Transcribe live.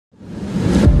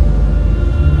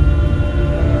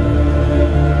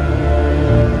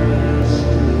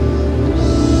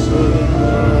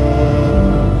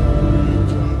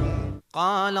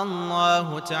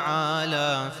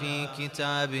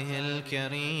كتابه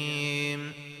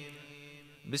الكريم.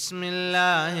 بسم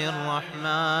الله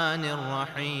الرحمن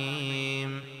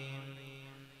الرحيم.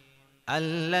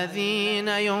 الذين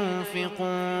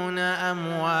ينفقون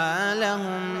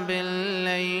أموالهم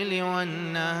بالليل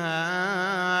والنهار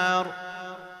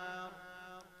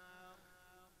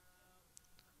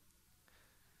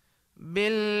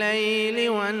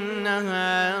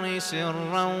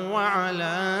سرا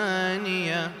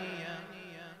وعلانية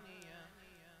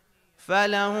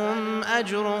فلهم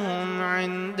أجرهم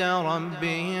عند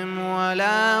ربهم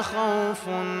ولا خوف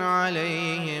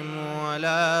عليهم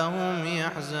ولا هم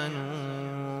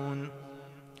يحزنون.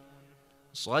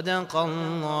 صدق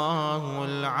الله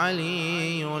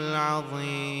العلي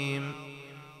العظيم.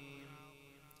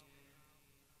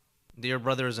 Dear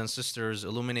brothers and sisters,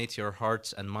 illuminate your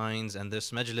hearts and minds and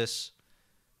this majlis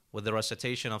with the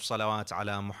recitation of salawat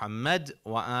ala Muhammad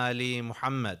wa ali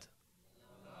Muhammad.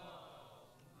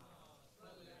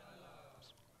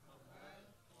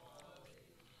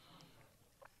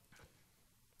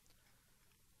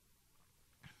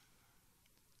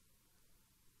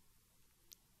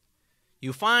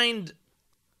 You find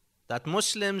that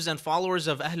Muslims and followers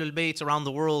of Ahlul Bayt around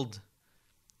the world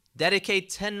dedicate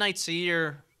 10 nights a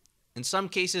year, in some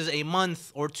cases a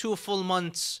month or 2 full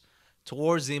months,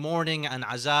 towards the mourning and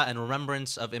aza and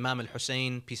remembrance of Imam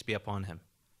al-Hussein, peace be upon him.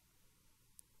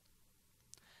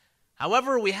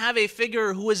 However, we have a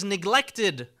figure who is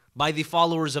neglected by the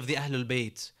followers of the Ahlul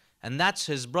Bayt, and that's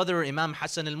his brother Imam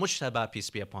Hassan al-Mujtaba,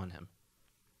 peace be upon him.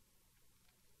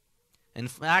 In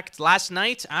fact, last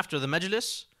night after the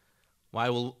majlis,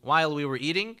 while we were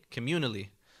eating communally,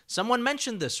 someone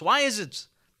mentioned this. Why is it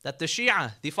that the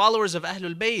Shia, the followers of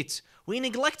Ahlul Bayt, we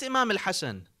neglect Imam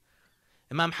al-Hassan,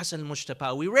 Imam Hassan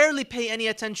al-Mujtaba? We rarely pay any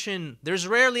attention. There's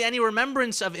rarely any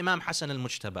remembrance of Imam Hassan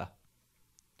al-Mujtaba.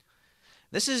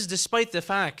 This is despite the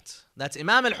fact that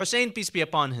Imam al-Hussein, peace be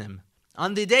upon him,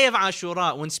 on the day of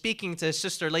Ashura, when speaking to his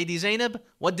sister Lady Zainab,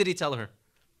 what did he tell her?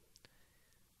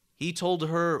 He told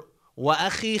her,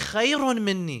 وَأَخِي خَيْرٌ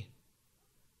مِنِّي.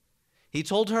 He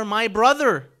told her, my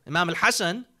brother, Imam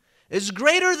al-Hassan, is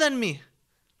greater than me.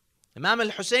 Imam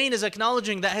al-Hussein is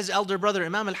acknowledging that his elder brother,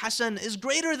 Imam al-Hassan, is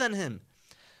greater than him.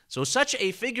 So such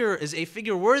a figure is a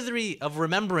figure worthy of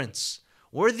remembrance,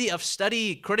 worthy of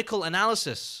study, critical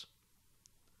analysis.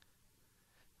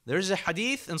 There is a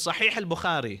hadith in Sahih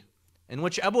al-Bukhari in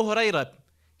which Abu Hurairah,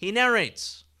 he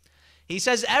narrates, he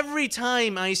says, every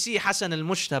time I see Hassan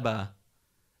al-Mujtaba,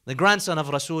 the grandson of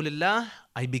Rasulullah,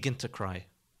 I begin to cry.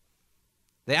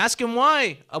 They ask him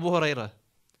why, Abu Hurairah.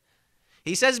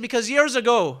 He says, because years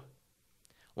ago,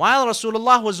 while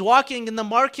Rasulullah was walking in the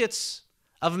markets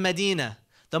of Medina,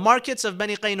 the markets of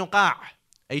Bani Qaynuqa',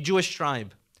 a Jewish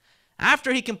tribe,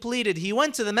 after he completed, he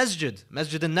went to the Masjid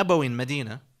al-Nabawi in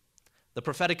Medina, the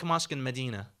prophetic mosque in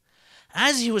Medina.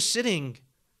 As he was sitting,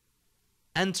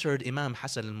 entered Imam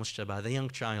Hassan al-Mujtaba, the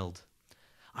young child.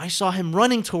 I saw him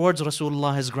running towards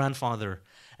Rasulullah, his grandfather.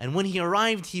 And when he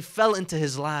arrived, he fell into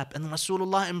his lap and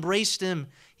Rasulullah embraced him.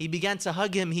 He began to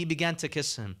hug him. He began to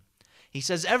kiss him. He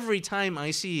says, every time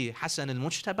I see Hassan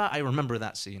al-Mujtaba, I remember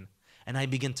that scene and I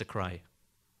begin to cry.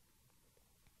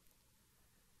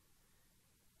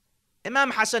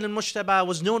 Imam Hassan al-Mujtaba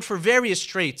was known for various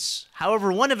traits.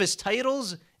 However, one of his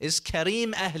titles is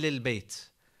Kareem Ahlul Bayt.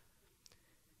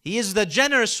 He is the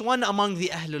generous one among the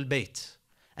Ahlul Bayt.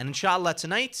 And inshallah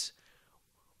tonight,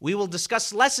 we will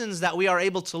discuss lessons that we are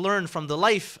able to learn from the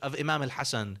life of Imam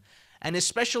al-Hassan, and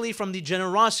especially from the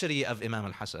generosity of Imam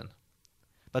al-Hassan.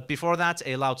 But before that,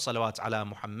 a loud salawat ala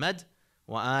Muhammad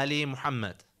wa ali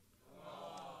Muhammad.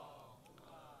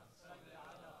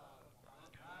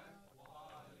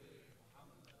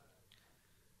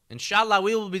 Inshallah,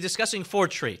 we will be discussing 4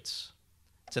 traits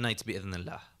tonight,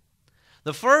 bi'idhnillah.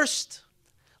 The first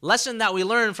lesson that we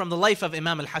learn from the life of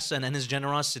Imam al-Hassan and his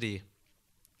generosity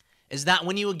is that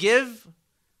when you give,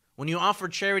 when you offer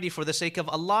charity for the sake of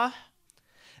Allah,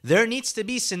 there needs to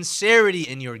be sincerity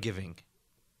in your giving.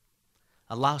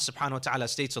 Allah subhanahu wa ta'ala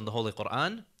states in the Holy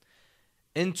Quran,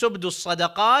 إِن تُبْدُوا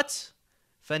الصَّدَقَاتِ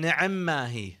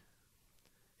فَنِعِمَّا هِي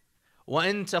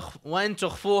وَإِن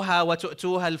تُخْفُوهَا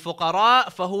وَتُؤْتُوهَا الْفُقَرَاءَ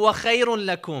فَهُوَ خَيْرٌ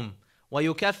لَكُمْ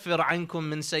وَيُكَفِّرْ عَنْكُمْ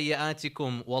مِنْ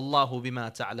سَيِّئَاتِكُمْ وَاللَّهُ بِمَا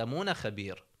تَعْلَمُونَ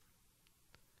خَبِيرٌ.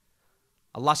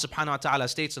 Allah subhanahu wa ta'ala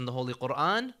states in the Holy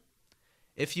Quran,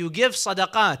 if you give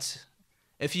sadaqat,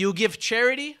 if you give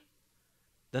charity,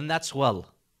 then that's well.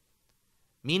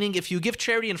 Meaning if you give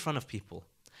charity in front of people.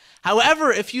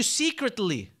 However, if you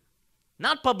secretly,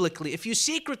 not publicly, if you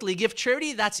secretly give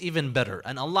charity, that's even better.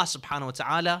 And Allah subhanahu wa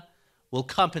ta'ala will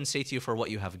compensate you for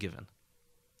what you have given.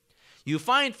 You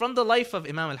find from the life of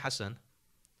Imam al-Hassan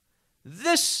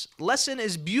This lesson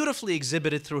is beautifully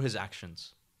exhibited through his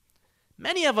actions.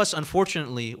 Many of us,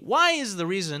 unfortunately, why is the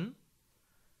reason?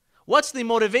 What's the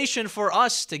motivation for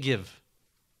us to give?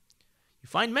 You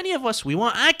find many of us, we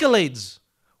want accolades.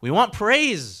 We want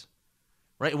praise.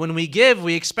 Right? When we give,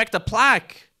 we expect a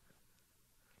plaque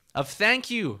of thank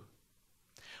you.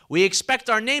 We expect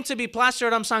our name to be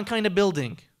plastered on some kind of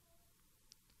building.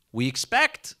 We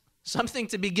expect something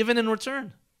to be given in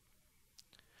return.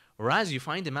 Whereas you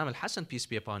find Imam Al-Hassan, peace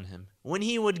be upon him, when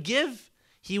he would give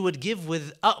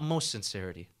with utmost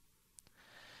sincerity.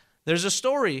 There's a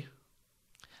story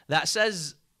that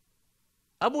says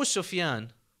Abu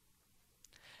Sufyan,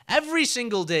 every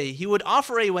single day he would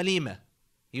offer a walima.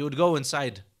 He would go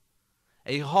inside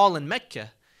a hall in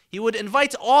Mecca. He would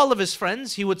invite all of his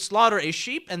friends. He would slaughter a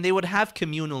sheep and they would have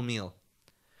communal meal.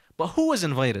 But who was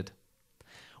invited?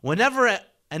 Whenever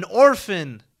an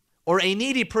orphan or a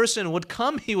needy person would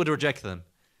come, he would reject them.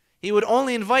 He would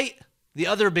only invite the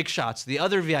other big shots, the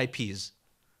other VIPs.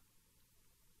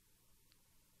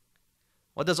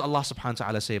 What does Allah subhanahu wa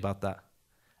ta'ala say about that?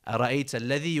 أَرَأَيْتَ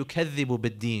الَّذِي يُكَذِّبُ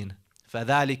بِالدِّينِ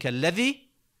فَذَلِكَ الَّذِي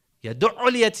يَدُعُّ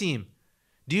الْيَتِيمِ.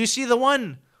 Do you see the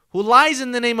one who lies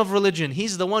in the name of religion?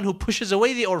 He's the one who pushes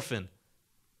away the orphan.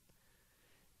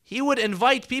 He would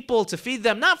invite people to feed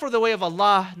them, not for the way of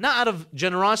Allah, not out of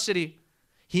generosity.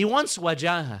 He wants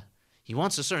wajaha. He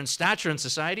wants a certain stature in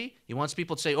society. He wants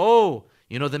people to say, oh,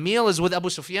 you know, the meal is with Abu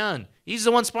Sufyan. He's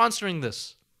the one sponsoring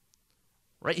this.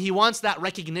 Right? He wants that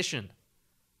recognition.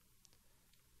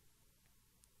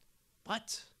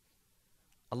 But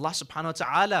Allah subhanahu wa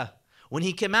ta'ala, when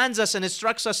He commands us and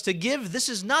instructs us to give, this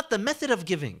is not the method of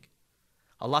giving.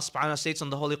 Allah subhanahu wa ta'ala states in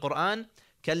the Holy Quran,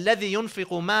 كَالَّذِي يُنْفِقُ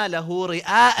مَالَهُ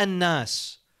رِئَاءَ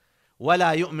النَّاسِ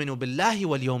وَلَا يُؤْمِنُ بِاللَّهِ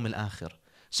وَالْيَوْمِ الْآخِرِ.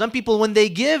 Some people, when they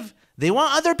give, they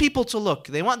want other people to look.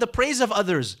 They want the praise of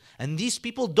others. And these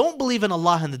people don't believe in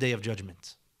Allah and the Day of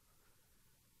Judgment.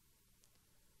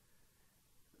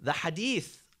 The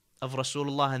hadith of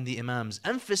Rasulullah and the Imams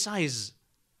emphasize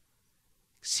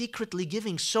secretly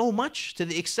giving so much, to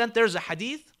the extent there's a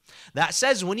hadith that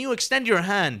says when you extend your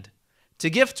hand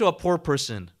to give to a poor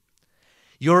person,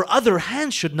 your other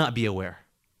hand should not be aware.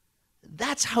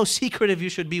 That's how secretive you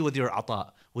should be with your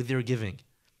ata, with your giving.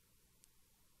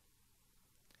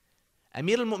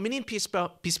 Amir al-Mu'mineen,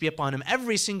 peace be upon him,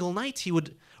 every single night he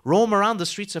would roam around the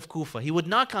streets of Kufa. He would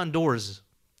knock on doors.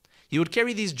 He would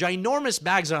carry these ginormous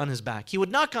bags on his back. He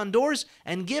would knock on doors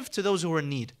and give to those who were in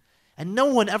need. And no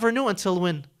one ever knew until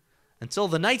when? Until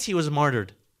the night he was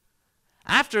martyred.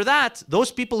 After that,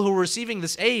 those people who were receiving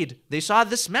this aid, they saw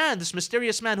this man, this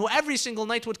mysterious man who every single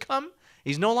night would come.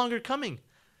 He's no longer coming.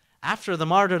 After the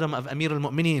martyrdom of Amir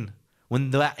al-Mu'mineen,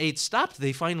 when the aid stopped,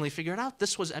 they finally figured out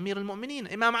this was Amir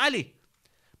al-Mu'mineen, Imam Ali.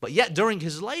 But yet during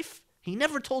his life, he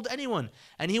never told anyone.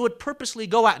 And he would purposely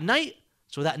go at night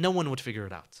so that no one would figure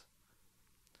it out.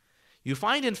 You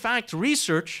find, in fact,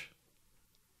 research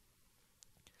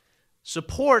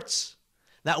supports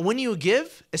that when you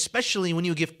give, especially when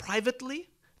you give privately,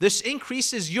 this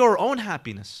increases your own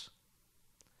happiness.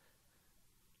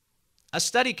 A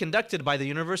study conducted by the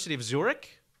University of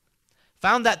Zurich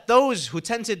found that those who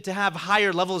tended to have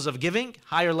higher levels of giving,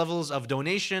 higher levels of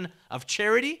donation, of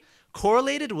charity,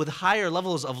 correlated with higher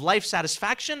levels of life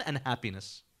satisfaction and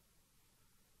happiness.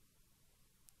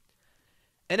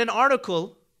 In an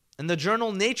article in the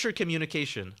journal Nature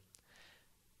Communication,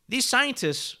 these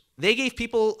scientists, they gave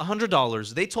people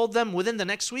 $100. They told them within the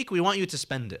next week, we want you to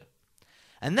spend it.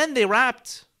 And then they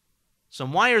wrapped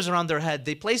some wires around their head.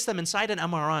 They placed them inside an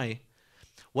MRI.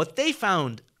 What they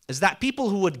found is that people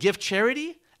who would give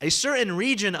charity, a certain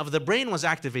region of the brain was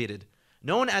activated,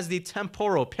 known as the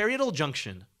temporoparietal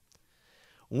junction.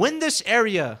 When this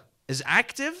area is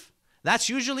active, that's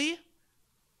usually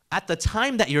at the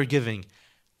time that you're giving.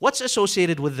 What's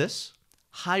associated with this?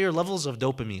 Higher levels of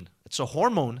dopamine. It's a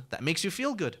hormone that makes you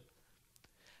feel good.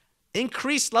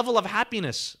 Increased level of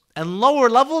happiness and lower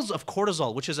levels of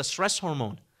cortisol, which is a stress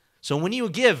hormone. So when you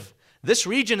give, this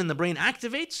region in the brain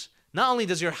activates. Not only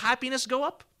does your happiness go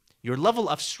up, your level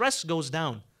of stress goes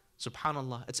down.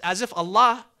 Subhanallah. It's as if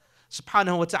Allah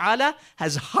subhanahu wa ta'ala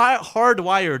has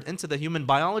hardwired into the human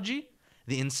biology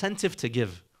the incentive to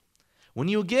give. When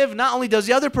you give, not only does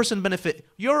the other person benefit,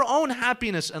 your own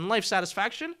happiness and life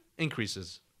satisfaction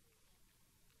increases.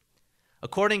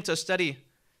 According to a study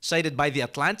cited by The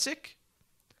Atlantic,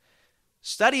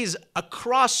 studies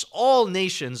across all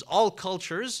nations, all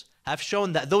cultures, have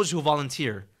shown that those who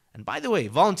volunteer, and by the way,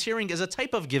 volunteering is a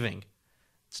type of giving.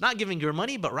 It's not giving your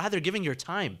money, but rather giving your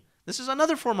time. This is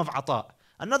another form of ata,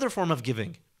 another form of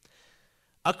giving.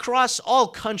 Across all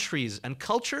countries and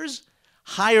cultures,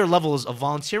 higher levels of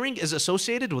volunteering is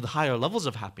associated with higher levels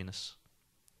of happiness.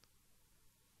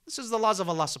 This is the laws of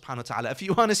Allah subhanahu wa ta'ala. If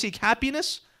you want to seek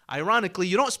happiness, ironically,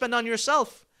 you don't spend on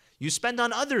yourself. You spend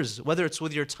on others, whether it's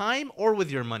with your time or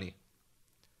with your money.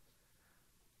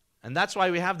 And that's why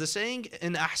we have the saying,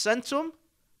 in ahsantum,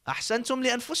 ahsantum li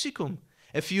anfusikum.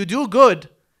 If you do good,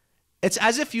 it's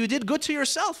as if you did good to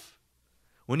yourself.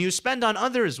 When you spend on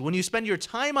others, when you spend your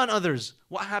time on others,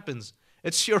 what happens?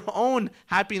 It's your own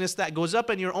happiness that goes up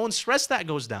and your own stress that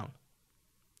goes down.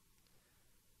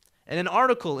 In an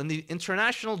article in the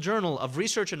International Journal of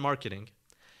Research and Marketing,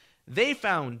 they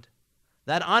found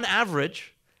that on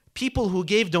average, people who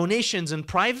gave donations in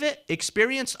private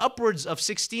experienced upwards of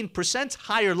 16%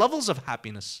 higher levels of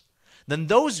happiness than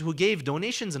those who gave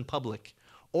donations in public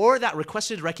or that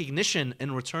requested recognition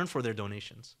in return for their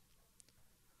donations.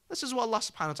 This is what Allah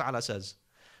subhanahu wa ta'ala says.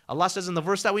 Allah says in the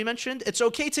verse that we mentioned, it's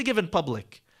okay to give in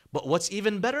public, but what's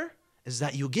even better is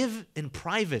that you give in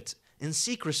private, in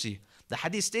secrecy. The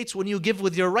hadith states when you give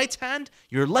with your right hand,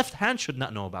 your left hand should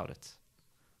not know about it.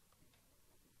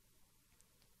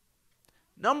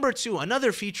 Number two,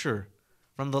 another feature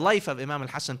from the life of Imam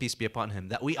Al-Hassan, peace be upon him,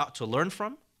 that we ought to learn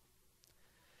from,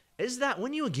 is that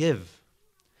when you give,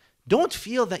 don't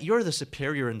feel that you're the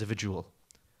superior individual.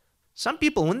 Some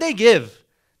people, when they give,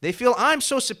 they feel, I'm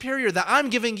so superior that I'm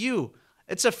giving you.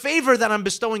 It's a favor that I'm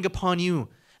bestowing upon you.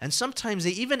 And sometimes they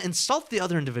even insult the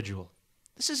other individual.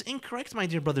 This is incorrect, my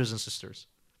dear brothers and sisters.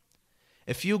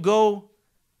 If you go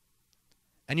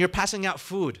and you're passing out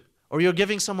food or you're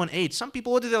giving someone aid, some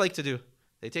people, what do they like to do?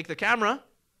 They take the camera,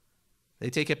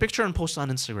 they take a picture and post on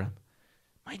Instagram.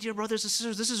 My dear brothers and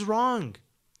sisters, this is wrong.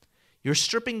 You're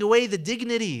stripping away the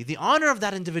dignity, the honor of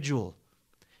that individual.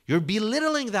 You're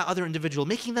belittling that other individual,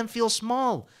 making them feel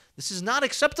small. This is not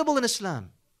acceptable in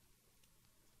Islam.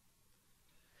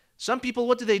 Some people,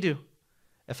 what do?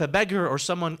 If a beggar or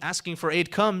someone asking for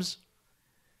aid comes,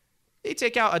 they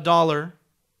take out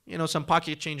 $1, some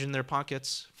pocket change in their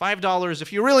pockets, $5.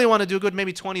 If you really want to do good,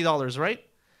 maybe $20, right?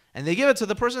 And they give it to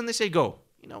the person and they say, go.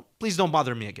 Please don't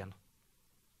bother me again.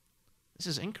 This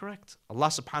is incorrect. Allah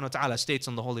subhanahu wa ta'ala states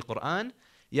in the Holy Quran,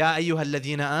 Ya ayyuha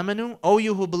alladhina amanu, O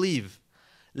you who believe,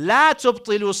 La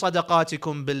tubtilu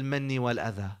sadaqatikum bil manni wal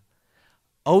adha.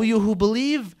 O you who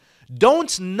believe,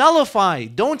 don't nullify,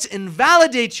 don't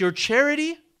invalidate your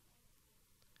charity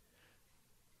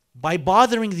by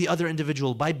bothering the other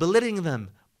individual, by belittling them,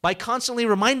 by constantly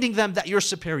reminding them that you're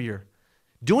superior.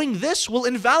 Doing this will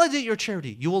invalidate your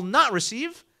charity. You will not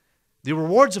receive the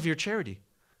rewards of your charity.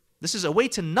 This is a way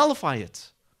to nullify it.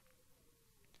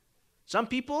 Some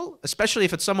people, especially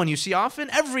if it's someone you see often,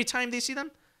 every time they see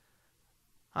them,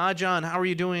 John, how are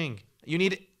you doing? You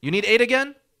need aid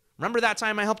again? Remember that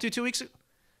time I helped you 2 weeks ago?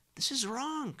 This is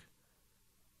wrong.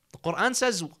 The Quran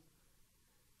says,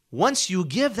 once you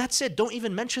give, that's it. Don't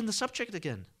even mention the subject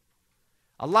again.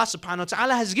 Allah subhanahu wa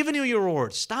ta'ala has given you your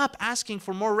reward. Stop asking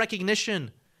for more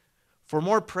recognition, for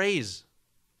more praise.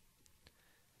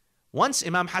 Once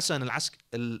Imam Hassan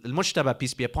al-Mujtaba,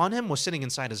 peace be upon him, was sitting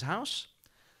inside his house.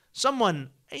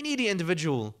 Someone, a needy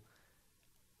individual,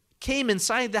 came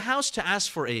inside the house to ask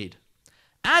for aid.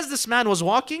 As this man was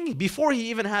walking, before he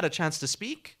even had a chance to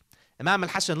speak, Imam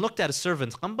al-Hassan looked at his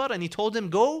servant Qambar and he told him,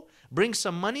 go bring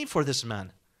some money for this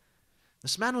man.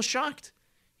 This man was shocked.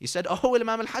 He said, oh,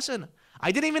 Imam al-Hassan,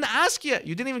 I didn't even ask you.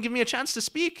 You didn't even give me a chance to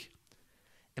speak.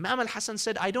 Imam al-Hassan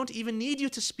said, I don't even need you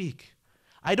to speak.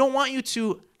 I don't want you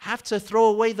to have to throw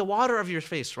away the water of your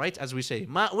face, right? As we say,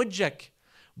 ma wajjak,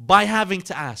 by having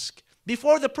to ask.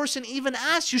 Before the person even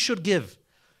asks, you should give.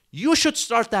 You should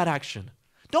start that action.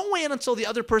 Don't wait until the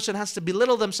other person has to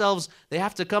belittle themselves. They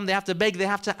have to come, they have to beg, they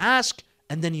have to ask,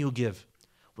 and then you give.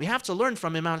 We have to learn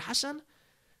from Imam al-Hassan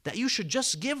that you should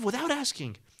just give without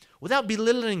asking, without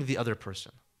belittling the other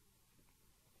person.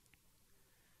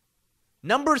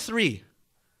 Number 3,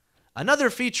 another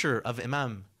feature of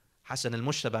Imam Hassan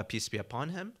al-Mujtaba, peace be upon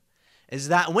him, is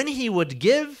that when he would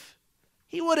give,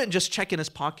 he wouldn't just check in his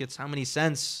pockets how many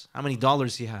cents, how many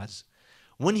dollars he has.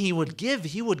 When he would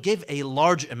give a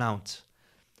large amount,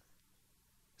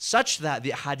 such that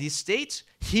the hadith states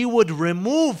he would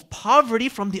remove poverty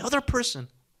from the other person.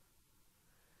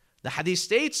 The hadith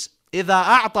states, إِذَا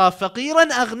أَعْطَى فَقِيرًا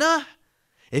أَغْنَاهُ.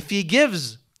 If he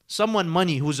gives someone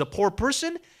money who's a poor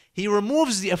person, he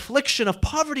removes the affliction of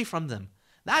poverty from them.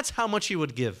 That's how much he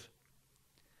would give.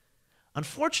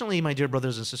 Unfortunately, my dear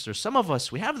brothers and sisters, some of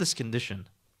us, we have this condition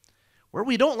where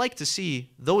we don't like to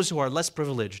see those who are less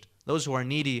privileged, those who are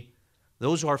needy,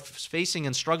 those who are facing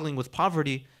and struggling with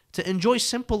poverty, to enjoy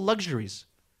simple luxuries.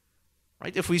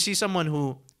 Right? If we see someone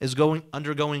who is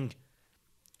undergoing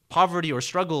poverty or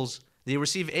struggles, they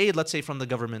receive aid, let's say, from the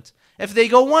government. If they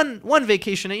go one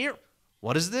vacation a year,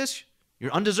 what is this?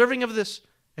 You're undeserving of this.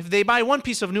 If they buy one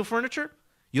piece of new furniture,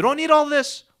 you don't need all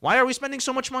this. Why are we spending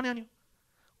so much money on you?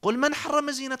 قُلْ مَنْ حَرَّمَ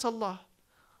زِينَةَ اللَّهِ.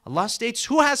 Allah states,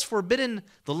 who has forbidden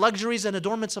the luxuries and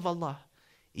adornments of Allah?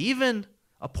 Even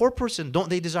a poor person, don't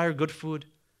they desire good food?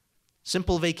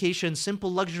 Simple vacations,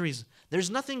 simple luxuries. There's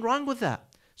nothing wrong with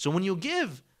that. So when you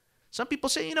give, some people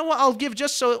say, you know what, I'll give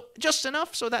just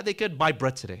enough so that they could buy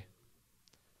bread today.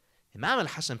 Imam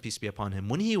al-Hassan, peace be upon him,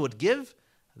 when he would give,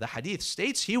 the hadith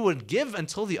states, he would give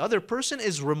until the other person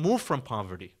is removed from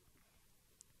poverty.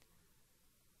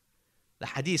 The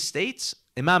hadith states,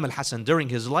 Imam al-Hassan during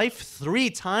his life, 3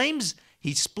 times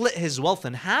he split his wealth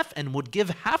in half and would give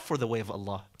half for the way of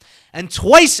Allah. And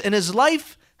twice in his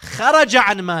life, خَرَجَ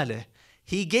عَنْ مَالِهِ.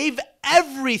 He gave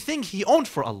everything he owned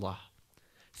for Allah.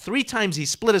 3 times he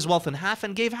split his wealth in half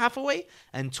and gave half away.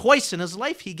 And twice in his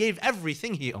life, he gave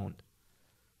everything he owned.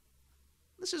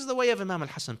 This is the way of Imam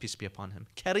al-Hassan, peace be upon him.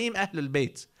 Kareem Ahlul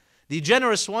Bayt, the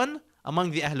generous one among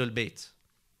the Ahlul Bayt.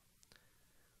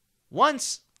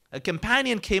 Once, a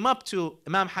companion came up to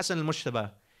Imam Hassan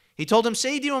al-Mujtaba. He told him,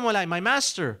 Sayyidi wa Mawlai, my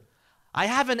master, I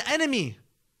have an enemy.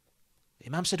 The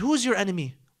Imam said, who's your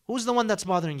enemy? Who's the one that's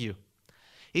bothering you?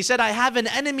 He said, I have an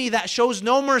enemy that shows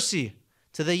no mercy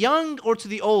to the young or to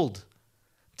the old,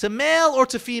 to male or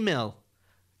to female,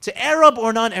 to Arab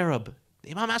or non-Arab.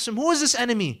 The Imam asked him, who is this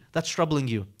enemy that's troubling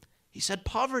you? He said,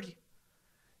 poverty.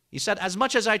 He said, as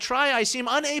much as I try, I seem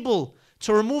unable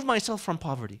to remove myself from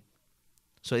poverty.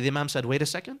 So the Imam said, wait a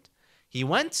second. He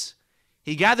went,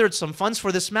 he gathered some funds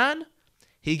for this man,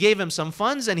 he gave him some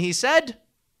funds, and he said,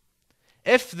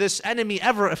 if this enemy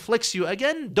ever afflicts you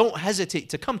again, don't hesitate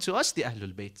to come to us, the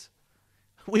Ahlul Bayt.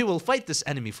 We will fight this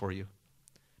enemy for you.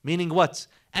 Meaning what?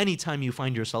 Anytime you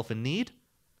find yourself in need,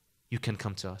 you can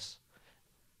come to us.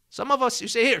 Some of us, you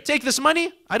say, here, take this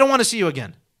money, I don't want to see you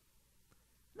again.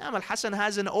 Imam al-Hassan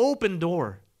has an open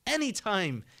door.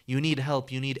 Anytime you need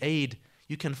help, you need aid,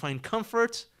 you can find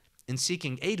comfort in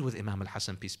seeking aid with Imam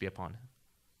al-Hassan, peace be upon him.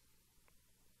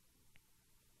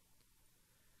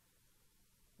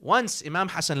 Once Imam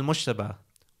Hassan al-Mujtaba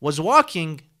was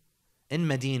walking in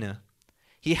Medina.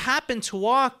 He happened to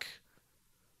walk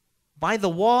by the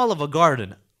wall of a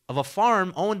garden, of a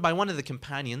farm owned by one of the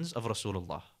companions of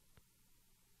Rasulullah.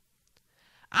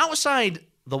 Outside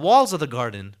the walls of the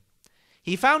garden,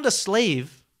 he found a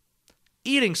slave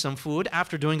eating some food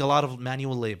after doing a lot of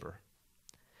manual labor.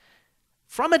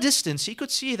 From a distance, he could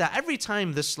see that every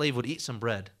time this slave would eat some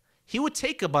bread, he would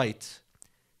take a bite.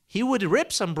 He would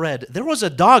rip some bread. There was a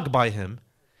dog by him.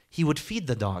 He would feed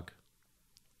the dog.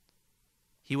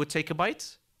 He would take a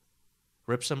bite,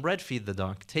 rip some bread, feed the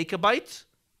dog. Take a bite,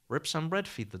 rip some bread,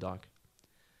 feed the dog.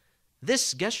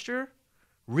 This gesture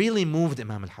really moved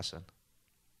Imam al-Hassan.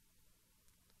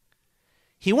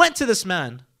 He went to this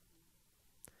man.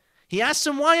 He asked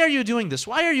him, why are you doing this?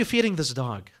 Why are you feeding this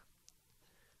dog?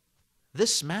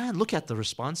 This man, look at the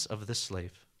response of this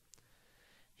slave.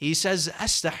 He says,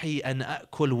 أستحي أن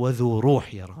أكل وذو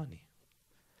روح يراني.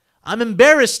 I'm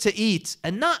embarrassed to eat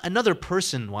and not another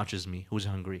person watches me who's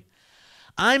hungry.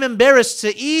 I'm embarrassed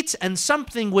to eat and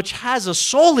something which has a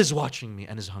soul is watching me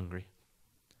and is hungry.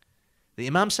 The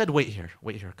Imam said, wait here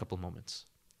a couple moments.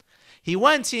 He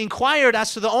went, he inquired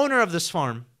as to the owner of this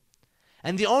farm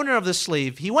and the owner of the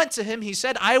slave. He went to him, he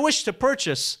said, I wish to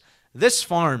purchase this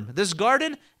farm, this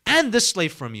garden, and this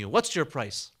slave from you. What's your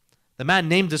price? The man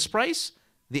named his price.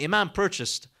 The Imam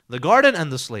purchased the garden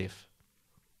and the slave.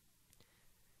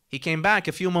 He came back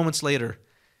a few moments later.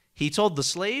 He told the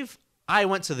slave, I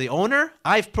went to the owner,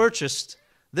 I've purchased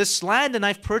this land and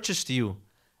I've purchased you.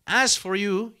 As for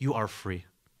you, you are free.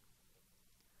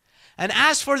 And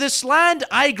as for this land,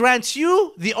 I grant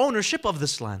you the ownership of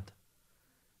this land.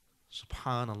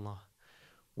 Subhanallah.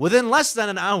 Within less than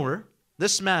an hour,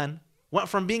 this man went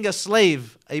from being a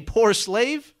slave, a poor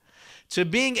slave, to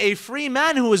being a free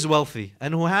man who is wealthy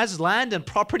and who has land and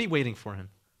property waiting for him.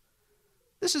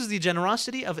 This is the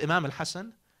generosity of Imam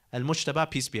al-Hassan al-Mujtaba,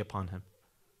 peace be upon him.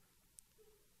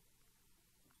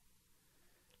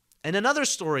 In another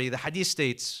story, the hadith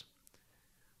states,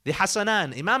 the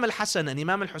Hassanan, Imam al-Hassan and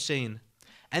Imam al-Hussein,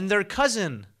 and their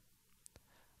cousin,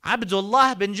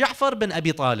 Abdullah bin Ja'far bin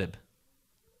Abi Talib.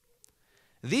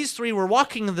 These three were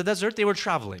walking in the desert, they were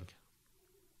traveling.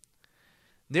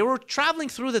 They were traveling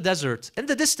through the desert. In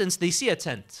the distance, they see a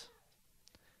tent.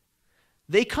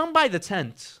 They come by the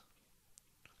tent.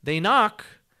 They knock.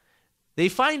 They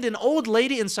find an old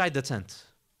lady inside the tent.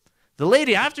 The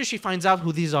lady, after she finds out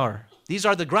who these are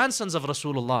the grandsons of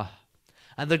Rasulullah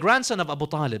and the grandson of Abu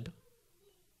Talib.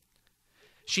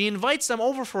 She invites them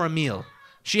over for a meal.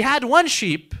 She had one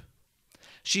sheep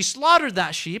She slaughtered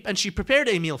that sheep and she prepared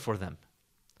a meal for them.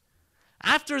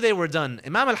 After they were done,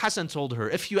 Imam al-Hassan told her,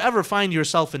 if you ever find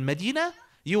yourself in Medina,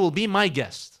 you will be my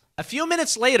guest. A few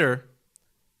minutes later,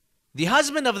 the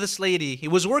husband of this lady, he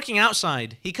was working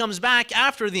outside. He comes back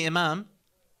after the Imam,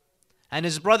 and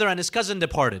his brother and his cousin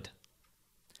departed.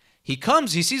 He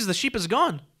comes, he sees the sheep is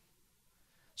gone.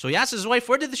 So he asks his wife,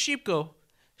 where did the sheep go?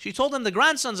 She told him the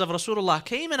grandsons of Rasulullah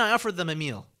came and I offered them a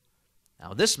meal.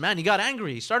 Now this man, he got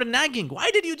angry. He started nagging. Why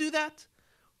did you do that?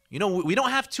 You know, we don't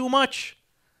have too much.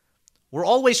 We're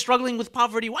always struggling with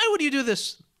poverty. Why would you do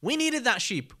this? We needed that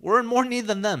sheep. We're in more need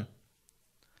than them.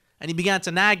 And he began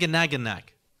to nag and nag and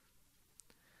nag.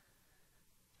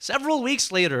 Several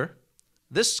weeks later,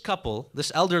 this couple,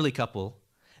 this elderly couple,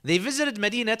 they visited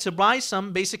Medina to buy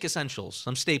some basic essentials,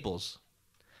 some staples.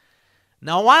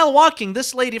 Now while walking,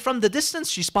 this lady from the distance,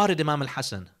 she spotted Imam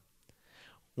al-Hassan.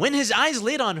 When his eyes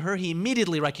lit on her, he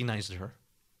immediately recognized her.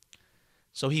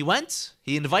 So he went,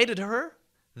 he invited her,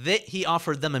 he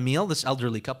offered them a meal, this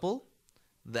elderly couple,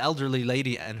 the elderly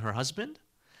lady and her husband.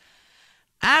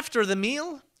 After the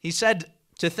meal, he said,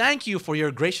 to thank you for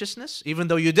your graciousness, even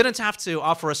though you didn't have to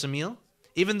offer us a meal,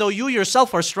 even though you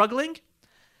yourself are struggling,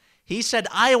 he said,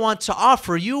 I want to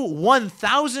offer you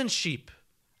 1,000 sheep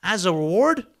as a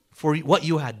reward for what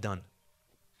you had done.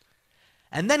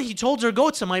 And then he told her, go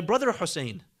to my brother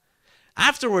Hussein.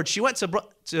 Afterwards, she went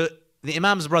to the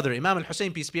Imam's brother, Imam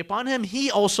al-Hussein, peace be upon him. He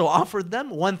also offered them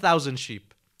 1,000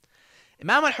 sheep.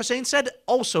 Imam al-Hussein said,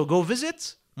 also go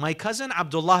visit my cousin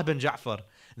Abdullah bin Ja'far.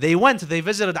 They went, they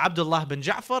visited Abdullah bin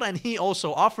Ja'far, and he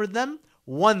also offered them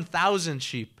 1,000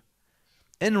 sheep.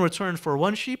 In return for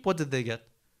one sheep, what did they get?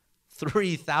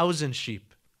 3,000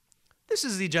 sheep. This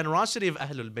is the generosity of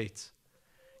Ahlul Bayt.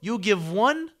 You give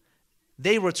one,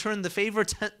 they return the favor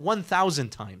 1,000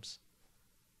 times.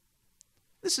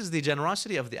 This is the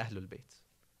generosity of the Ahlul Bayt.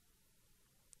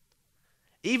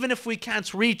 Even if we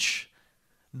can't reach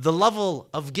the level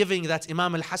of giving that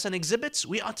Imam al-Hassan exhibits,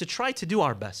 we ought to try to do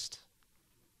our best.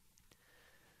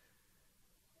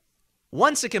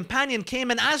 Once a companion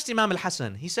came and asked Imam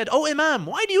al-Hassan, he said, oh Imam,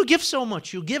 why do you give so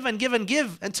much? You give and give and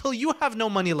give until you have no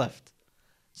money left.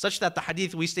 Such that the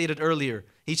hadith we stated earlier,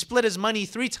 he split his money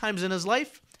 3 times in his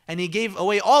life and he gave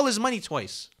away all his money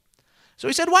twice. So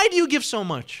he said, why do you give so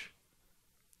much?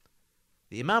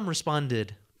 The Imam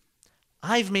responded,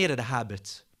 I've made it a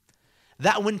habit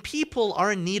that when people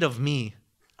are in need of me,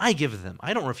 I give them.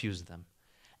 I don't refuse them.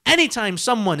 Anytime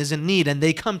someone is in need and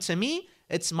they come to me,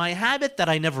 it's my habit that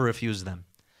I never refuse them.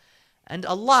 And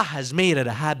Allah has made it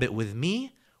a habit with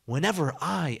me, whenever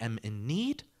I am in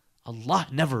need, Allah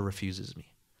never refuses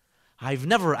me. I've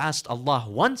never asked Allah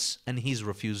once and He's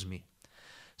refused me.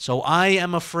 So I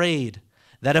am afraid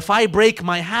that if I break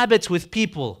my habits with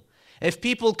people, if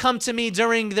people come to me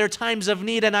during their times of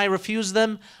need and I refuse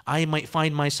them, I might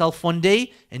find myself one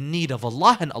day in need of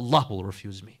Allah and Allah will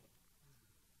refuse me.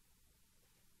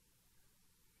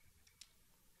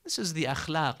 This is the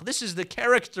akhlaq, this is the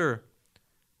character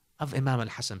of Imam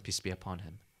al-Hassan, peace be upon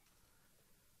him.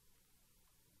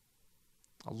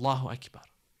 Allahu Akbar.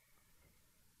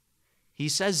 He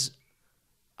says,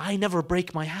 I never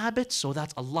break my habit so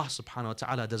that Allah subhanahu wa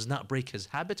ta'ala does not break His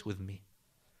habit with me.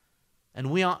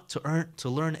 And we ought to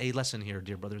learn a lesson here,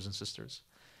 dear brothers and sisters.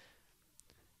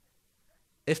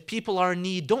 If people are in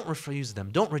need, don't refuse them,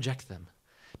 don't reject them.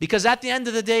 Because at the end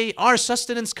of the day, our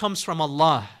sustenance comes from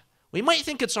Allah. We might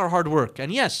think it's our hard work.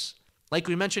 And yes, like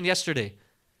we mentioned yesterday,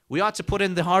 we ought to put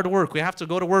in the hard work. We have to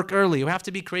go to work early. We have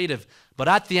to be creative. But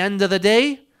at the end of the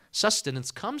day,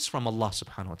 sustenance comes from Allah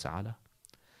subhanahu wa ta'ala.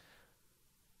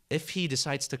 If He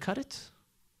decides to cut it.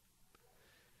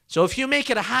 So if you make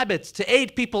it a habit to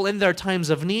aid people in their times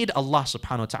of need, Allah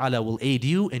subhanahu wa ta'ala will aid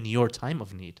you in your time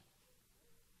of need.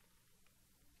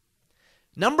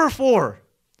 Number 4.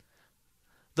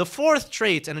 The 4th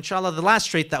trait, and inshallah the last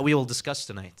trait that we will discuss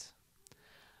tonight,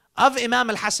 of Imam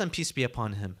al-Hassan, peace be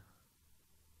upon him,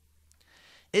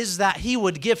 is that he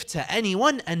would give to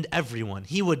anyone and everyone.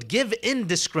 He would give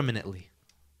indiscriminately.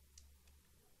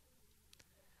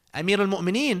 Amir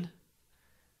al-Mu'mineen,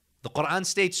 the Quran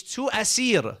states, 2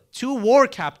 asir, 2 war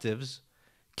captives,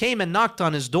 came and knocked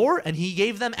on his door and he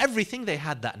gave them everything they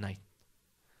had that night.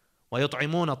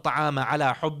 وَيُطْعِمُونَ الطَّعَامَ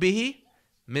عَلَى حُبِّهِ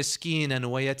مِسْكِينًا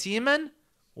وَيَتِيمًا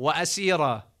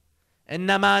وَأَسِيرًا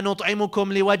إِنَّمَا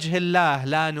نُطْعِمُكُمْ لِوَجْهِ اللَّهِ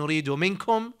لَا نُرِيدُ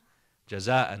مِنْكُمْ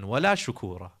جَزَاءً وَلَا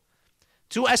شُكُورًا.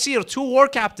 2 asir, 2 war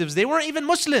captives, they weren't even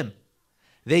Muslim.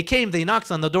 They came, they knocked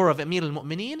on the door of Amir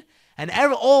al-Mu'mineen, and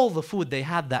all the food they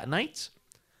had that night,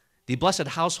 the blessed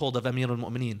household of Amir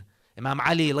al-Mu'mineen, Imam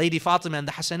Ali, Lady Fatima and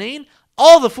the Hassanain,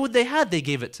 all the food they had, they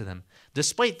gave it to them,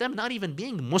 despite them not even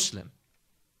being Muslim.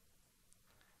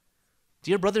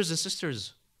 Dear brothers and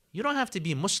sisters, you don't have to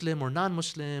be Muslim or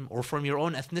non-Muslim or from your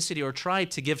own ethnicity or tribe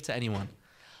to give to anyone.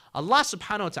 Allah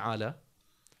subhanahu wa ta'ala,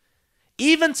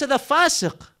 even to the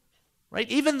fasiq, right?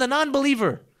 Even the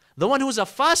non-believer, the one who's a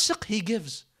fasiq, He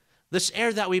gives. This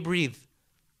air that we breathe,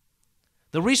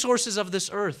 the resources of this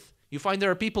earth. You find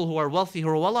there are people who are wealthy, who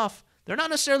are well off. They're not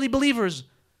necessarily believers.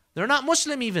 They're not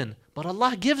Muslim even, but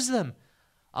Allah gives them.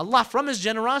 Allah, from His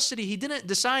generosity, He didn't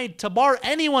decide to bar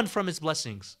anyone from His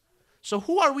blessings. So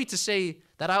who are we to say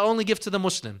that I only give to the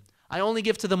Muslim, I only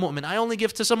give to the mu'min, I only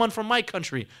give to someone from my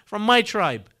country, from my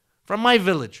tribe, from my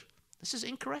village? This is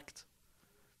incorrect.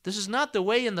 This is not the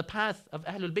way and the path of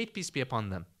Ahlul Bayt, peace be upon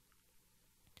them.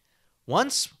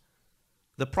 Once,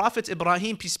 the Prophet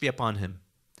Ibrahim, peace be upon him,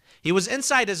 he was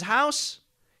inside his house.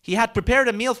 He had prepared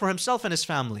a meal for himself and his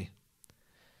family.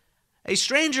 A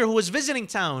stranger who was visiting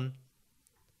town,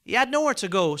 he had nowhere to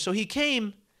go, so he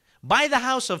came by the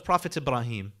house of Prophet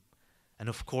Ibrahim. And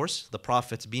of course, the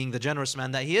Prophet, being the generous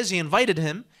man that he is, he invited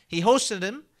him, he hosted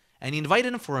him, and he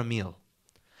invited him for a meal.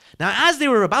 Now, as they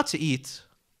were about to eat,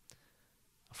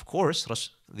 of course,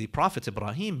 the Prophet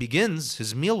Ibrahim begins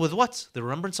his meal with what? The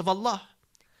remembrance of Allah.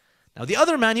 Now, the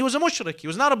other man, he was a mushrik, he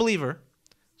was not a believer.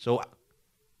 So,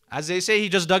 as they say, he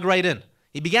just dug right in.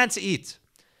 He began to eat.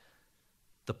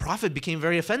 The Prophet became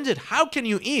very offended. How can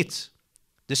you eat,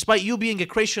 despite you being a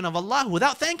creation of Allah,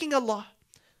 without thanking Allah?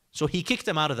 So he kicked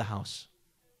him out of the house.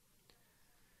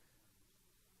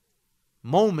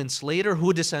 Moments later,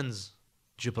 who descends?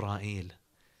 Jibreel.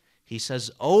 He says,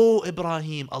 "Oh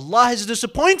Ibrahim, Allah is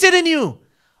disappointed in you.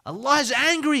 Allah is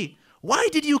angry. Why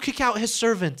did you kick out His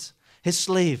servant, His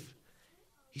slave?"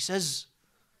 He says,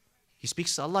 he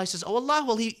speaks to Allah. He says, "Oh Allah,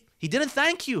 well he didn't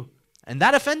thank you. And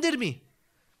that offended me."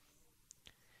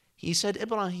 He said,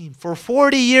 "Ibrahim, for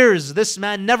 40 years, this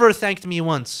man never thanked me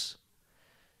once.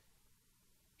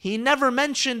 He never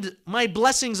mentioned my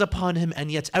blessings upon him,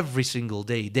 and yet every single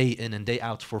day, day in and day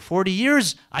out, for 40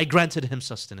 years, I granted him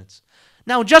sustenance.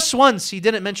 Now, just once, he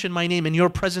didn't mention my name in your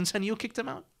presence, and you kicked him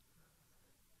out."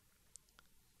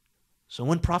 So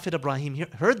when Prophet Ibrahim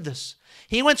heard this,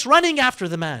 he went running after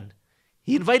the man.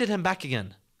 He invited him back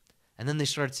again. And then they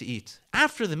started to eat.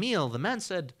 After the meal, the man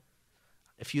said,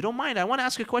 "If you don't mind, I want to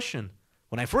ask a question.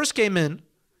 When I first came in,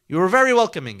 you were very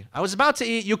welcoming. I was about to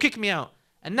eat, you kicked me out.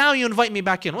 And now you invite me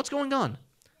back in. What's going on?"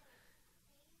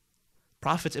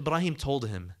 Prophet Ibrahim told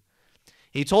him.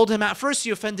 He told him, "At first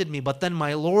you offended me, but then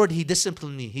my Lord, He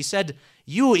disciplined me." He said,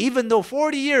 "You, even though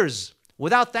 40 years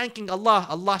without thanking Allah,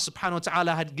 Allah subhanahu wa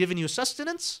ta'ala had given you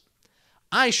sustenance,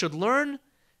 I should learn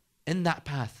in that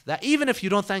path that even if you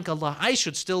don't thank Allah, I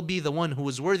should still be the one who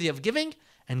is worthy of giving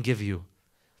and give you."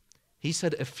 He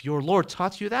said, "If your Lord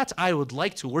taught you that, I would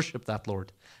like to worship that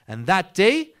Lord." And that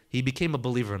day, he became a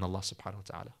believer in Allah subhanahu wa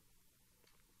ta'ala.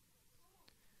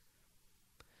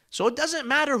 So it doesn't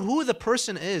matter who the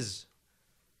person is.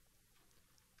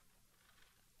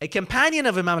 A companion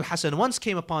of Imam al-Hassan once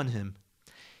came upon him.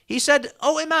 He said,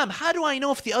 "Oh Imam, how do I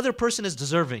know if the other person is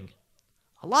deserving?"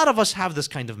 A lot of us have this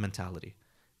kind of mentality.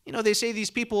 You know, they say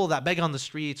these people that beg on the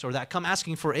streets or that come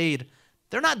asking for aid,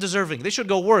 they're not deserving. They should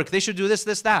go work. They should do this,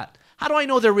 this, that. How do I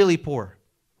know they're really poor?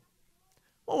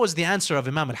 What was the answer of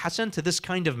Imam al-Hassan to this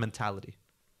kind of mentality?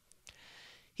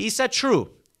 He said,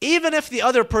 "True, even if the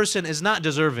other person is not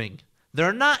deserving,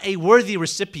 they're not a worthy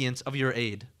recipient of your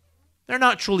aid. They're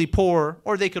not truly poor,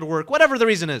 or they could work, whatever the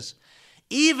reason is.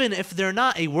 Even if they're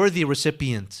not a worthy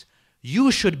recipient,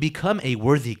 you should become a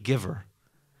worthy giver.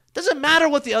 Doesn't matter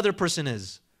what the other person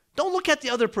is. Don't look at the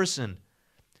other person.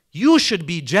 You should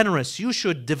be generous. You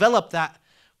should develop that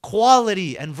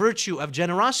quality and virtue of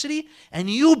generosity, and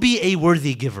you be a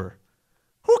worthy giver.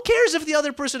 Who cares if the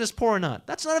other person is poor or not?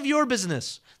 That's none of your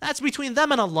business. That's between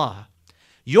them and Allah.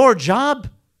 Your job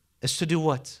is to do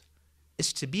what?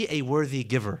 Is to be a worthy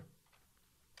giver."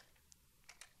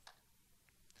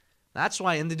 That's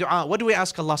why in the dua, what do we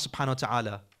ask Allah subhanahu wa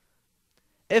ta'ala?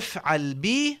 "If'al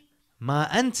bi ma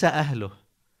anta ahluh."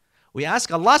 We ask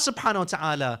Allah subhanahu wa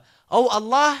ta'ala, "Oh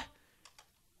Allah,"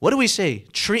 what do we say?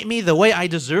 "Treat me the way I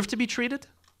deserve to be treated?"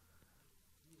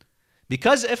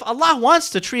 Because if Allah wants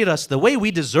to treat us the way we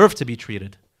deserve to be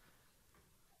treated,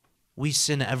 we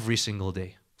sin every single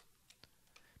day.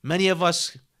 Many of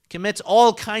us commit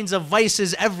all kinds of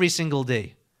vices every single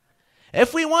day.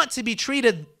 If we want to be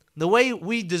treated the way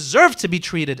we deserve to be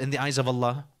treated in the eyes of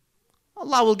Allah,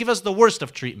 Allah will give us the worst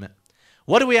of treatment.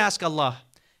 What do we ask Allah?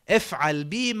 "If'al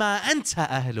bi ma anta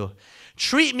ahluh."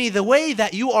 Treat me the way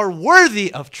that you are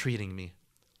worthy of treating me.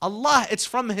 Allah, it's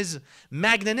from His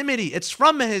magnanimity, it's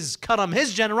from His karam,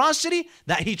 His generosity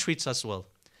that He treats us well.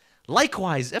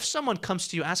 Likewise, if someone comes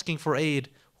to you asking for aid,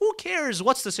 Who cares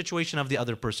what's the situation of the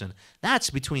other person?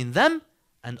 That's between them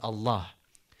and Allah.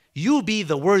 You be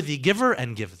the worthy giver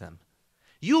and give them.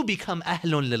 You become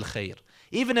ahlun lil khair.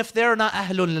 Even if they're not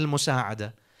ahlun lil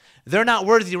musa'ada, they're not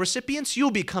worthy recipients, you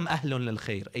become ahlun lil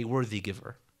khair, a worthy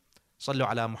giver. Sallu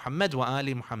ala Muhammad wa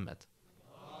ali Muhammad.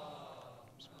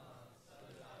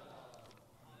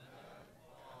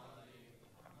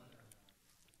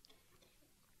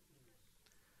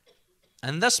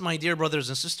 And thus, my dear brothers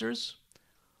and sisters,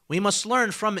 we must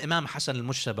learn from Imam Hassan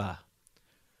al-Mujtaba,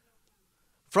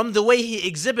 from the way he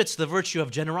exhibits the virtue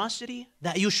of generosity,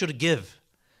 that you should give.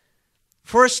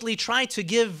 Firstly, try to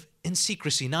give in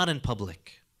secrecy, not in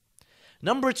public.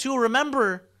 Number two,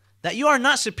 remember that you are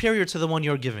not superior to the one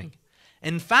you're giving.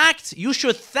 In fact, you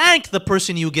should thank the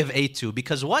person you give aid to.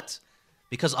 Because what?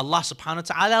 Because Allah subhanahu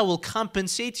wa ta'ala will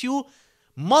compensate you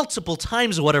multiple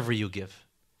times whatever you give.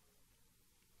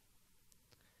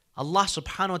 Allah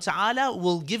subhanahu wa ta'ala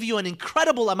will give you an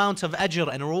incredible amount of ajr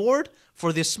and reward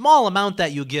for the small amount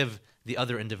that you give the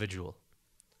other individual.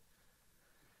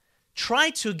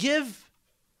 Try to give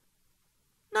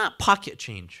not pocket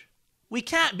change. We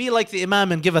can't be like the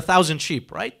Imam and give 1,000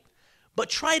 sheep, right? But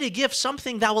try to give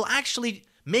something that will actually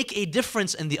make a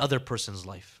difference in the other person's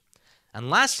life. And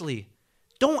lastly,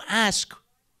 don't ask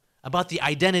about the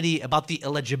identity, about the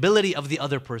eligibility of the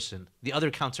other person, the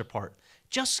other counterpart.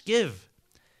 Just give.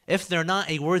 If they're not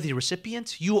a worthy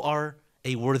recipient, you are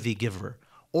a worthy giver.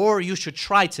 Or you should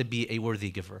try to be a worthy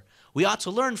giver. We ought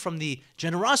to learn from the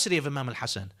generosity of Imam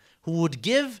al-Hassan, who would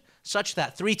give such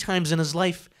that 3 times in his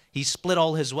life, he split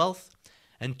all his wealth,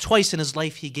 and twice in his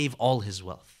life, he gave all his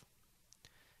wealth.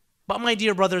 But my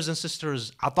dear brothers and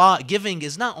sisters, ata, giving,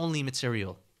 is not only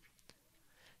material.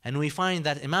 And we find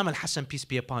that Imam al-Hassan, peace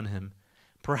be upon him,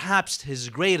 perhaps his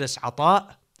greatest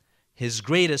ata, his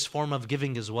greatest form of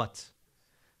giving is what?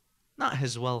 Not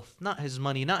his wealth, not his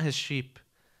money, not his sheep.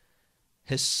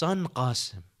 His son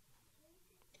Qasim.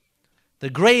 The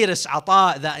greatest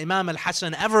ata that Imam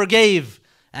al-Hassan ever gave,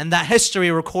 and that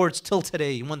history records till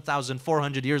today,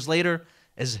 1,400 years later,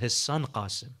 is his son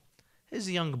Qasim, his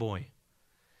young boy.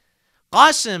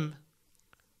 Qasim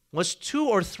was 2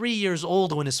 or 3 years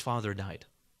old when his father died,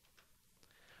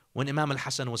 when Imam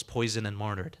al-Hassan was poisoned and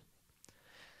martyred.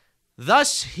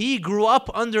 Thus, he grew up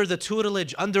under the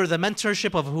tutelage, under the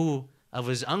mentorship of who? Of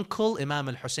his uncle, Imam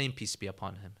al-Hussein, peace be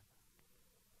upon him.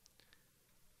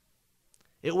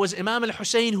 It was Imam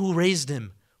al-Hussein who raised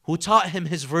him, who taught him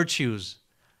his virtues.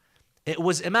 It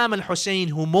was Imam al-Hussein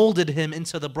who molded him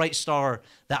into the bright star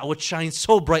that would shine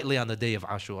so brightly on the day of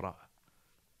Ashura.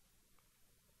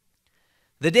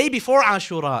 The day before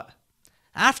Ashura,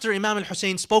 after Imam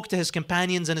al-Hussein spoke to his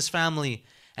companions and his family,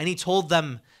 and he told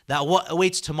them that what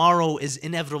awaits tomorrow is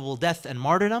inevitable death and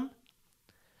martyrdom,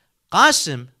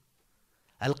 Qasim,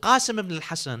 Al-Qasim ibn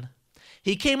al-Hassan,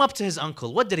 he came up to his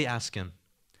uncle. What did he ask him?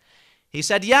 He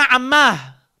said, Ya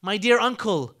Ammah, my dear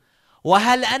uncle,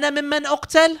 وَهَلْ أَنَا مِمَّنْ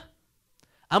أُقْتَلْ?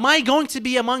 Am I going to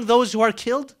be among those who are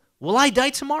killed? Will I die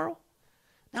tomorrow?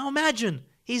 Now imagine,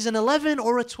 he's an 11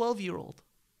 or a 12-year-old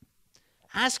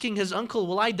asking his uncle,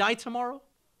 will I die tomorrow?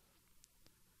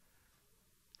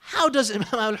 How does Imam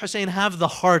al-Hussein have the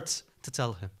heart to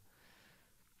tell him?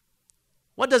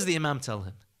 What does the Imam tell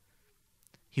him?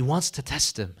 He wants to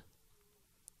test him.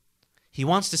 He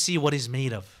wants to see what he's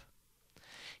made of.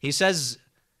 He says,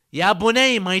 Ya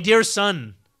bunay, my dear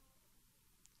son,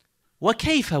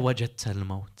 وَكَيْفَ وَجَدْتَ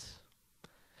الْمَوْتِ?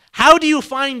 How do you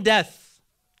find death?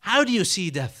 How do you see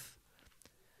death?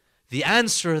 The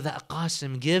answer that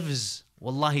Qasim gives,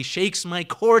 wallahi, shakes my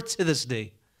core to this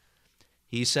day.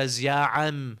 He says, Ya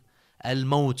am,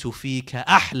 al-mawtu fika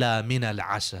ahla min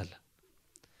al-asal.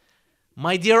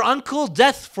 My dear uncle,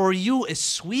 death for you is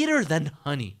sweeter than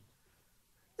honey.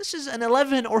 This is an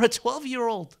 11 or a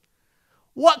 12-year-old.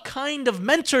 What kind of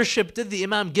mentorship did the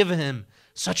Imam give him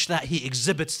such that he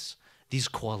exhibits these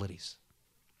qualities?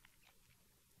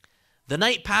 The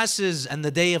night passes and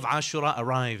the day of Ashura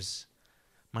arrives.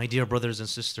 My dear brothers and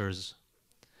sisters,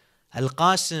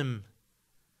 Al-Qasim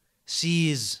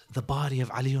sees the body of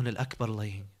Ali al-Akbar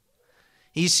laying.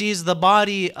 He sees the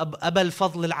body of Abu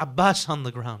al-Fadl al-Abbas on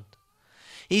the ground.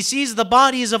 He sees the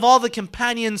bodies of all the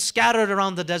companions scattered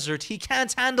around the desert. He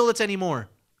can't handle it anymore.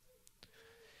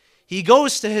 He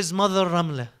goes to his mother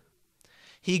Ramla.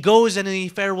 He goes and he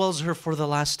farewells her for the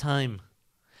last time.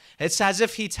 It's as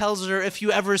if he tells her, if you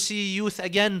ever see youth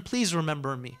again, please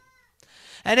remember me.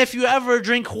 And if you ever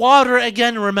drink water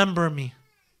again, remember me.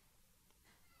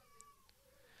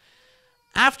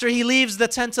 After he leaves the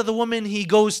tent of the woman, he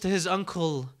goes to his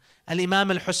uncle,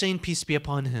 Al-Imam al-Hussein, peace be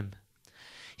upon him.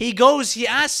 He goes, he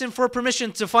asks him for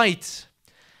permission to fight.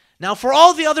 Now for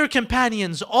all the other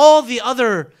companions, all the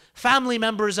other family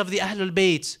members of the Ahlul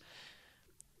Bayt,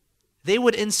 they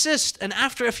would insist, and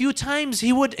after a few times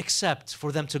he would accept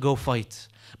for them to go fight.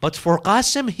 But for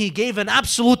Qasim, he gave an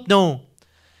absolute no.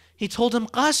 He told him,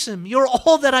 Qasim, you're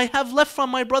all that I have left from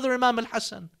my brother Imam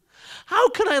al-Hassan. How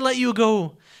can I let you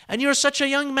go? And you're such a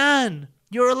young man.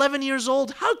 You're 11 years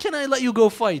old. How can I let you go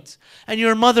fight? And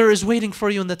your mother is waiting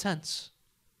for you in the tents.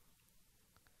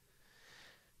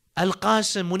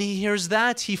 Al-Qasim, when he hears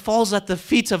that, he falls at the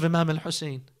feet of Imam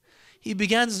al-Hussein. He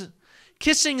begins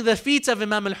kissing the feet of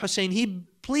Imam al-Hussein. He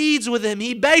pleads with him.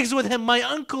 He begs with him, my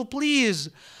uncle, please.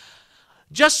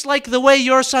 Just like the way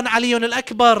your son Ali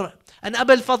al-Akbar and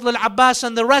Abu al-Fadl al-Abbas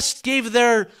and the rest gave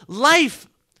their life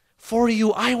for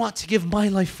you, I want to give my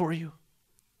life for you.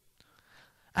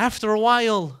 After a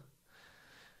while,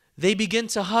 they begin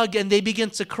to hug and they begin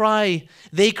to cry.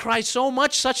 They cry so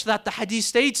much such that the hadith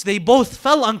states they both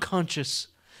fell unconscious.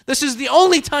 This is the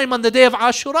only time on the day of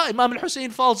Ashura Imam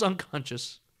al-Hussein falls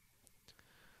unconscious.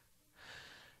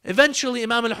 Eventually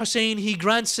Imam al-Hussein, he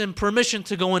grants him permission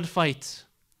to go and fight.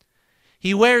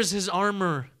 He wears his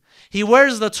armor. He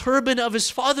wears the turban of his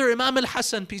father Imam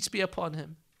al-Hassan, peace be upon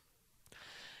him.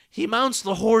 He mounts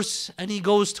the horse and he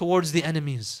goes towards the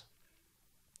enemies.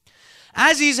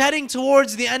 As he's heading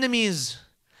towards the enemies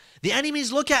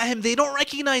look at him. They don't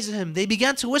recognize him. They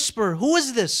began to whisper, who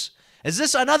is this? Is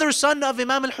this another son of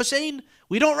Imam al-Hussein?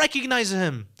 We don't recognize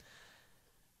him.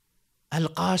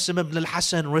 Al-Qasim ibn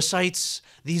al-Hassan recites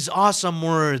these awesome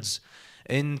words.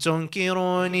 إن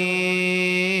تنكروني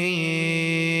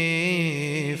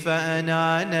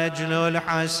فأنا نجل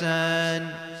الحسن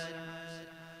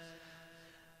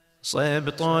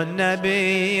صبط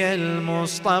النبي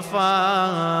المصطفى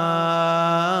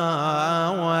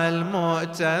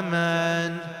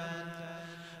والمؤتمن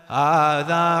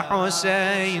هذا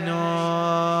حسين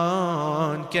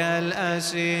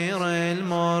كالأسير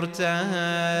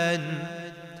المرتهن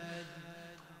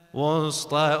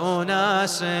وسط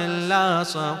أناس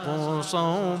لاصقوا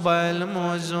صوب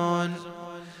المزن.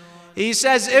 He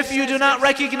says, if you do not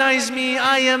recognize me,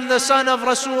 I am the son of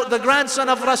Rasul, the grandson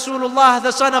of Rasulullah,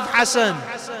 the son of Hassan.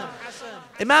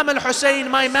 Imam al-Hussein,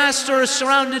 my master, is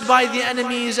surrounded by the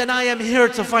enemies and I am here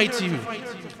to fight you.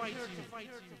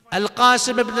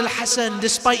 Al-Qasim ibn al-Hassan,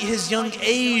 despite his young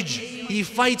age, he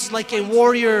fights like a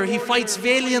warrior, he fights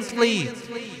valiantly.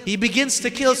 He begins to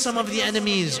kill some of the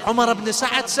enemies. Umar ibn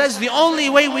Sa'ad says, the only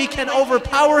way we can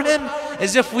overpower him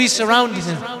is if we surround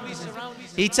him.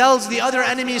 He tells the other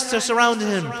enemies to surround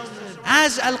him.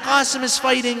 As Al-Qasim is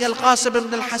fighting, Al-Qasim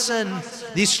ibn al-Hassan,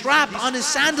 the strap on his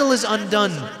sandal is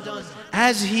undone.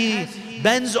 As he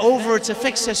bends over to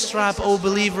fix his strap, O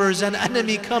believers, an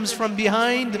enemy comes from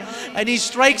behind and he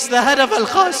strikes the head of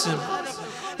Al-Qasim.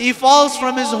 He falls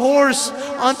from his horse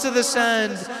onto the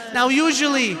sand. Now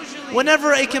usually,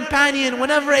 whenever a companion,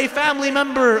 whenever a family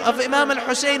member of Imam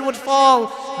al-Hussein would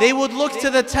fall, they would look to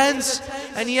the tents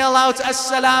and yell out,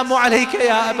 Assalamu alayka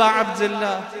ya Aba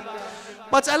Abdullah.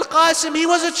 But Al-Qasim, he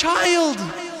was a child.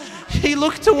 He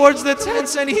looked towards the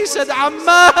tents and he said,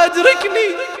 Amma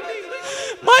adrikni.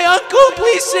 My uncle,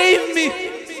 please save me.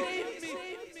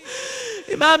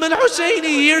 Imam al-Hussein,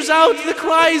 he hears out the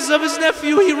cries of his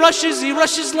nephew. He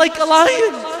rushes like a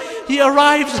lion. He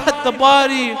arrives at the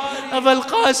body of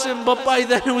Al-Qasim, but by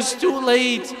then it was too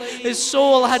late. His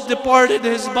soul had departed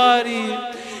his body.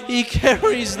 He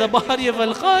carries the body of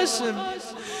Al-Qasim.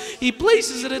 He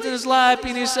places it in his lap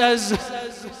and he says,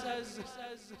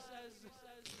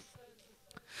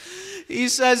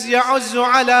 يعز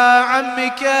على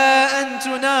عمك أن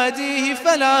تناديه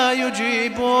فلا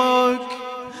يجيبك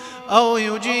أو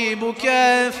يجيبك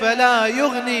فلا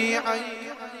يغني عنك.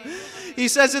 He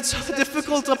says it's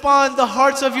difficult upon the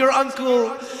hearts of your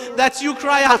uncle that you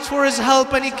cry out for his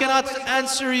help and he cannot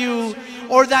answer you,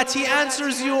 or that he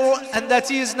answers you and that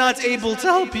he is not able to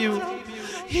help you.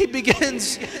 He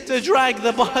begins to drag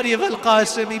the body of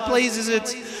Al-Qasim. He places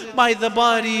it by the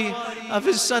body of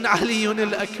his son Ali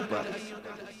al-Akbar.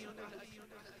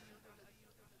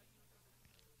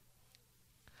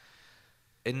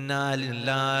 Inna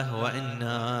lillahi wa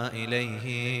inna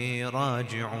ilayhi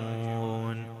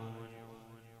raji'un.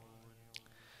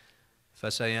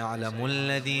 فسيعلم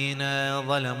الذين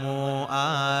ظلموا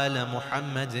آل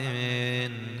محمد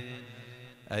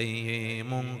أي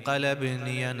منقلب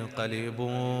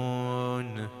ينقلبون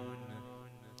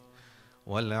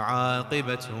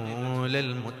والعاقبة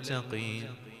للمتقين.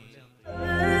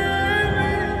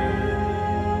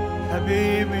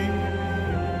 حبيبي